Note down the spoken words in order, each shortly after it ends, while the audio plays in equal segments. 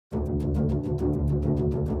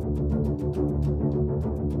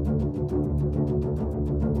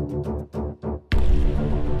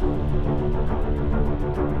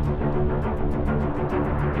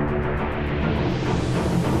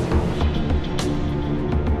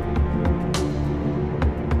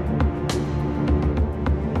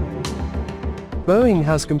Boeing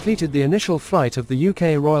has completed the initial flight of the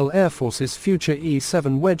UK Royal Air Force's future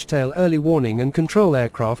E-7 Wedgetail Early Warning and Control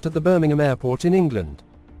Aircraft at the Birmingham Airport in England.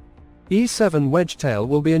 E-7 Wedgetail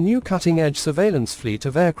will be a new cutting-edge surveillance fleet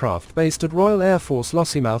of aircraft based at Royal Air Force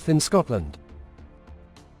Lossiemouth in Scotland.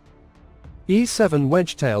 E-7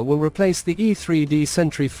 Wedgetail will replace the E-3D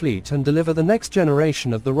Sentry fleet and deliver the next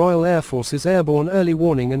generation of the Royal Air Force's airborne early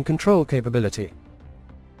warning and control capability,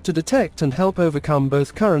 to detect and help overcome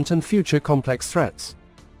both current and future complex threats.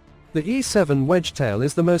 The E-7 Wedgetail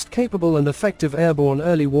is the most capable and effective airborne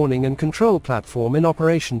early warning and control platform in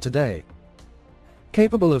operation today,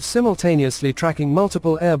 capable of simultaneously tracking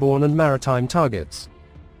multiple airborne and maritime targets.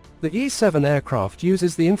 The E-7 aircraft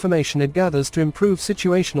uses the information it gathers to improve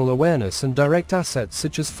situational awareness and direct assets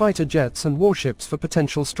such as fighter jets and warships for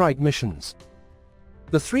potential strike missions.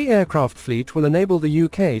 The three-aircraft fleet will enable the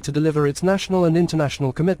UK to deliver its national and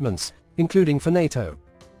international commitments, including for NATO.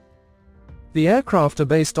 The aircraft are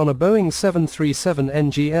based on a Boeing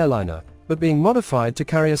 737NG airliner, but being modified to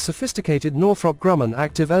carry a sophisticated Northrop Grumman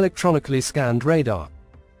active electronically scanned radar.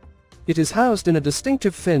 It is housed in a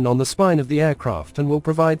distinctive fin on the spine of the aircraft and will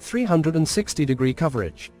provide 360-degree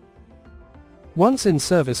coverage. Once in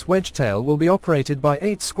service, Wedgetail will be operated by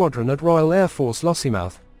 8th Squadron at Royal Air Force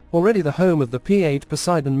Lossiemouth, already the home of the P-8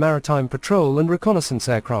 Poseidon Maritime Patrol and Reconnaissance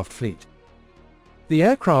Aircraft Fleet. The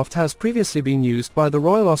aircraft has previously been used by the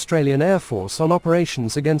Royal Australian Air Force on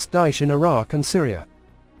operations against Daesh in Iraq and Syria.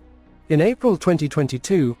 In April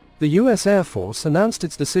 2022, the US Air Force announced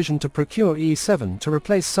its decision to procure E-7 to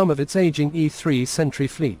replace some of its aging E-3 Sentry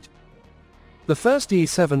fleet. The first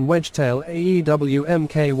E-7 Wedgetail AEW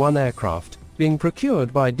Mk1 aircraft, being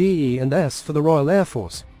procured by DE&S for the Royal Air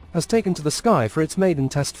Force, has taken to the sky for its maiden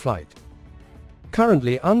test flight.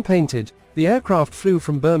 Currently unpainted, the aircraft flew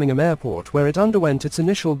from Birmingham Airport where it underwent its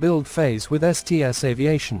initial build phase with STS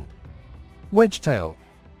Aviation. Wedgetail,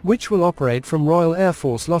 which will operate from Royal Air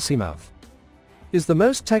Force Lossiemouth, is the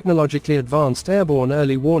most technologically advanced airborne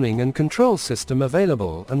early warning and control system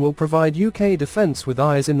available and will provide UK defence with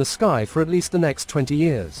eyes in the sky for at least the next 20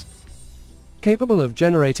 years. Capable of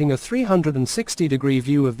generating a 360-degree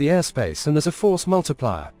view of the airspace and as a force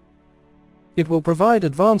multiplier, it will provide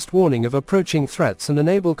advanced warning of approaching threats and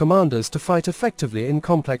enable commanders to fight effectively in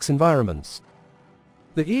complex environments.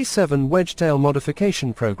 The E-7 Wedgetail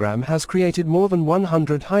modification program has created more than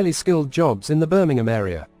 100 highly skilled jobs in the Birmingham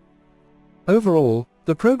area. Overall,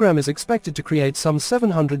 the program is expected to create some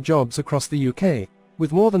 700 jobs across the UK,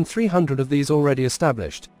 with more than 300 of these already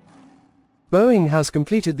established. Boeing has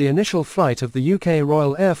completed the initial flight of the UK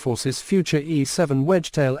Royal Air Force's future E-7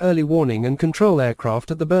 Wedgetail Early Warning and Control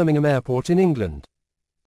Aircraft at the Birmingham Airport in England.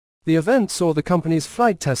 The event saw the company's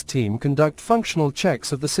flight test team conduct functional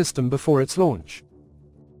checks of the system before its launch.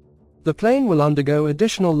 The plane will undergo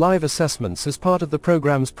additional live assessments as part of the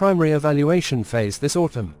program's primary evaluation phase this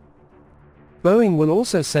autumn. Boeing will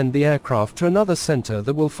also send the aircraft to another center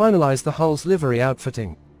that will finalize the hull's livery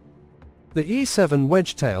outfitting. The E-7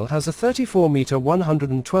 Wedgetail has a 34-meter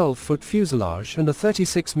 112-foot fuselage and a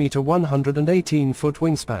 36-meter 118-foot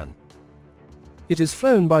wingspan. It is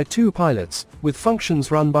flown by 2 pilots, with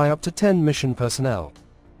functions run by up to 10 mission personnel.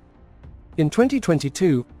 In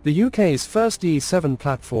 2022, the UK's first E-7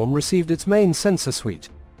 platform received its main sensor suite.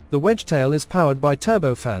 The Wedgetail is powered by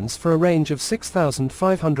turbofans for a range of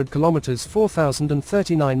 6,500 km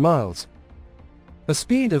 (4,039 miles), a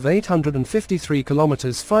speed of 853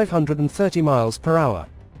 km (530 miles per hour.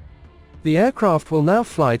 The aircraft will now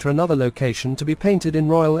fly to another location to be painted in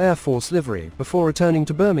Royal Air Force livery before returning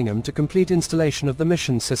to Birmingham to complete installation of the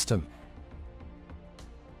mission system.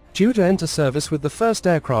 Due to enter service with the first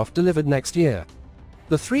aircraft delivered next year,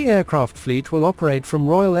 the 3-aircraft fleet will operate from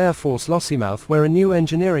Royal Air Force Lossiemouth, where a new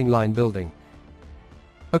engineering line building,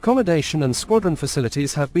 accommodation and squadron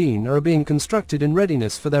facilities have been or are being constructed in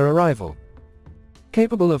readiness for their arrival,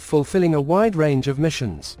 capable of fulfilling a wide range of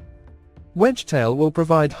missions. Wedgetail will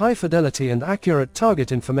provide high-fidelity and accurate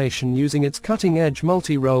target information using its cutting-edge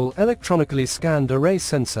multi-role electronically scanned array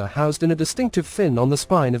sensor housed in a distinctive fin on the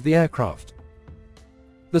spine of the aircraft.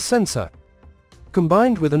 The sensor,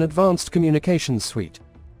 combined with an advanced communications suite,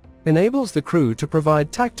 enables the crew to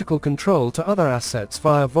provide tactical control to other assets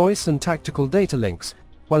via voice and tactical data links,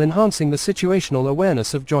 while enhancing the situational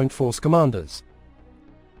awareness of Joint Force commanders.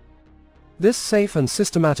 This safe and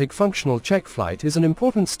systematic functional check flight is an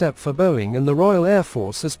important step for Boeing and the Royal Air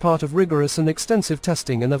Force as part of rigorous and extensive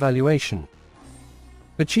testing and evaluation.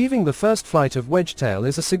 Achieving the first flight of Wedgetail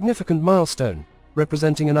is a significant milestone,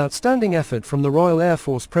 representing an outstanding effort from the Royal Air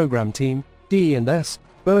Force program team, DE&S,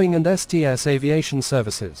 Boeing and STS Aviation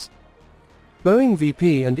Services. Boeing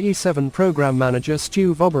VP and E-7 Program Manager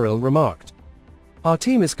Stu Voberil remarked, Our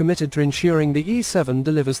team is committed to ensuring the E-7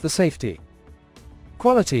 delivers the safety,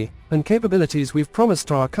 quality, and capabilities we've promised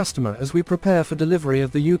to our customer as we prepare for delivery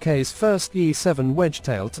of the UK's first E-7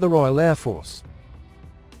 Wedgetail to the Royal Air Force.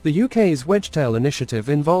 The UK's Wedgetail initiative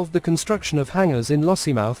involved the construction of hangars in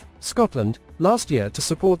Lossiemouth, Scotland, last year to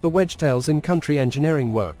support the Wedgetail's in-country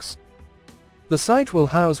engineering works. The site will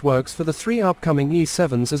house works for the 3 upcoming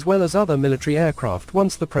E-7s as well as other military aircraft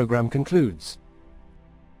once the programme concludes.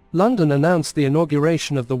 London announced the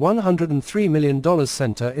inauguration of the $103 million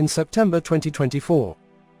centre in September 2024.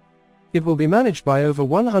 It will be managed by over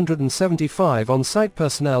 175 on-site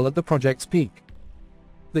personnel at the project's peak.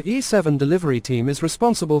 The E-7 delivery team is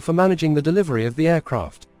responsible for managing the delivery of the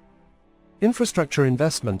aircraft, infrastructure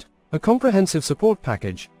investment, a comprehensive support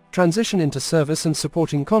package, transition into service and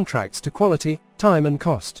supporting contracts to quality, time and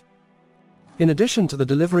cost. In addition to the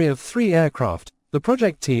delivery of 3 aircraft, the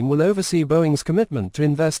project team will oversee Boeing's commitment to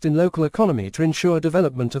invest in local economy to ensure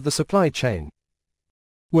development of the supply chain.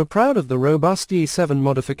 We're proud of the robust E-7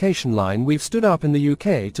 modification line we've stood up in the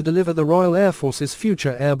UK to deliver the Royal Air Force's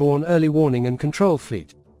future airborne early warning and control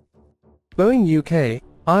fleet. Boeing UK,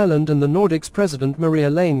 Ireland and the Nordics President Maria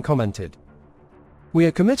Lane commented, "We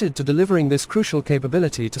are committed to delivering this crucial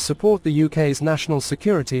capability to support the UK's national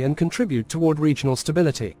security and contribute toward regional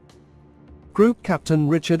stability." Group Captain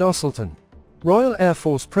Richard Osselton, Royal Air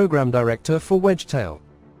Force Programme Director for Wedgetail,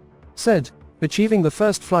 said, "Achieving the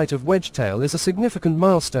first flight of Wedgetail is a significant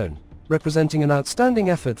milestone, representing an outstanding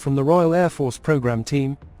effort from the Royal Air Force Programme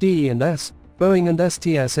Team, DE&S, Boeing and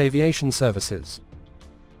STS Aviation Services.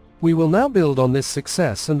 We will now build on this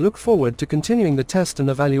success and look forward to continuing the test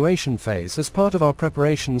and evaluation phase as part of our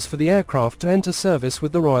preparations for the aircraft to enter service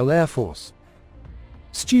with the Royal Air Force."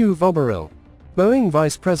 Stu Vobberil, Boeing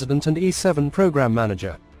Vice President and E-7 Program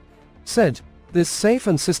Manager, said, "This safe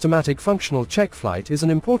and systematic functional check flight is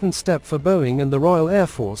an important step for Boeing and the Royal Air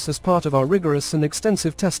Force as part of our rigorous and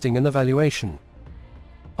extensive testing and evaluation.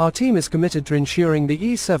 Our team is committed to ensuring the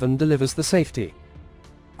E-7 delivers the safety,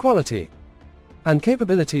 quality, and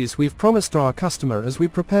capabilities we've promised to our customer as we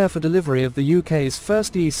prepare for delivery of the UK's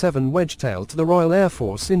first E-7 Wedgetail to the Royal Air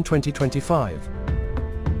Force in 2025.